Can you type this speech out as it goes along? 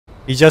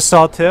You just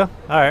saw two?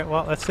 Alright,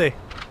 well, let's see.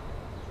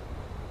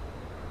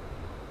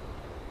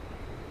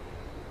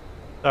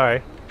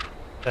 Sorry.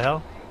 The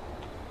hell?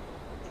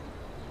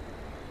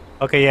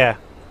 Okay, yeah.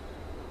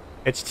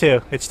 It's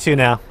two. It's two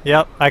now.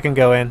 Yep, I can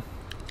go in.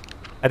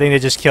 I think they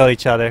just killed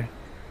each other.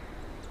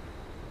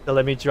 So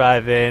let me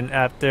drive in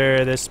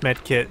after this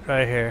medkit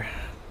right here.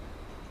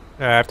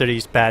 Or after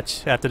this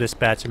batch of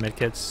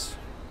medkits.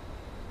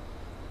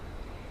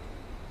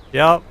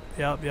 Yep.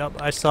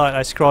 I saw it.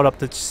 I scrolled up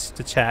the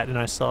chat and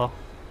I saw.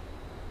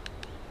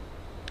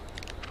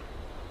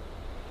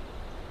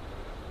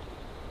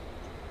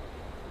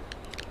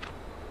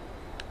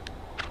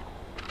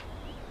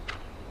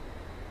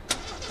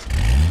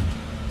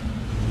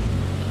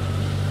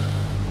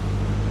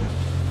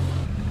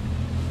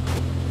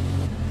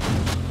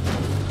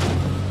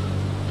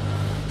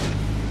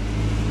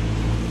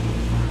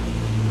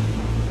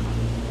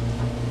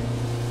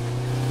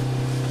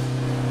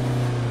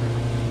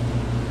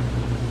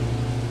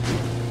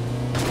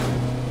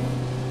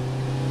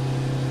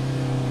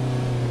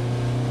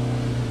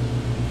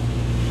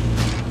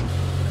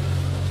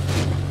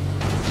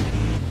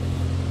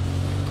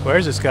 Where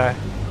is this guy?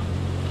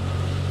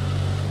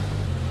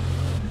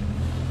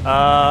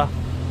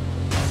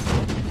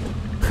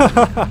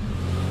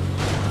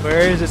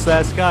 Where is this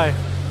last guy?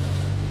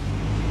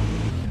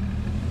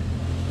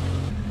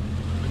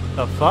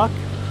 The fuck?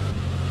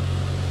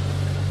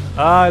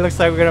 It looks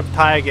like we're gonna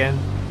tie again.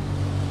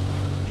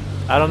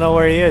 I don't know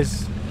where he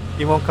is.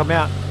 He won't come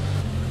out.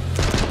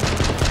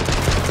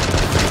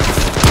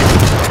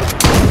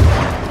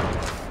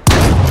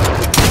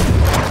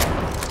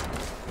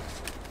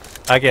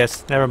 I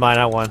guess. Never mind,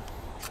 I won.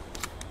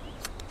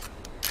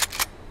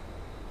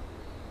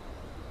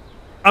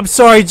 I'm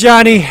sorry,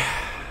 Johnny.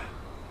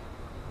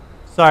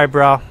 Sorry,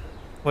 bro.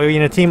 Were you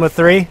in a team of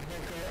three?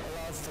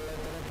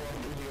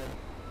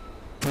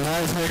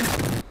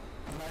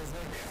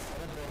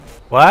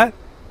 What?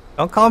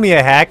 Don't call me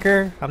a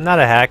hacker. I'm not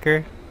a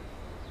hacker.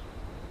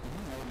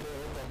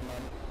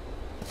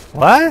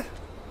 What?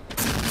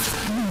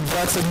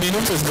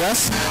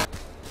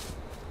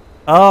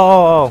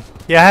 Oh.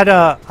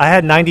 Yeah, I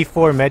had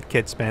 94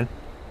 medkits, man.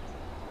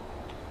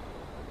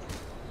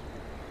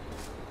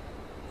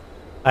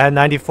 I had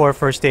 94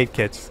 first aid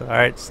kits.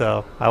 Alright,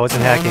 so I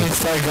wasn't hacking.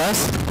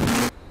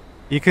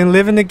 You can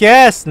live in the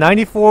gas.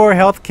 94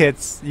 health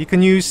kits. You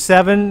can use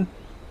 7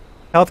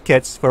 health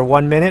kits for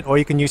 1 minute, or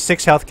you can use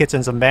 6 health kits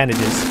and some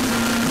bandages.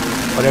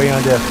 Whatever you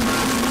want to do.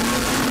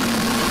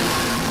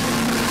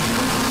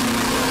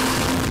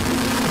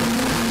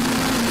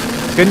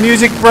 Good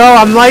music, bro.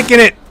 I'm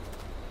liking it.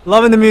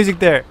 Loving the music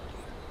there.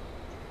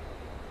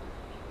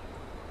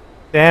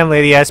 Damn,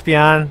 Lady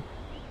Espion.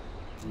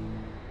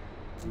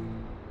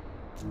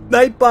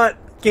 Nightbot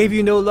gave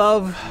you no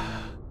love.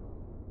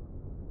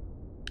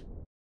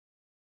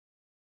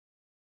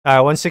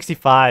 Alright,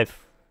 165.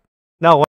 No,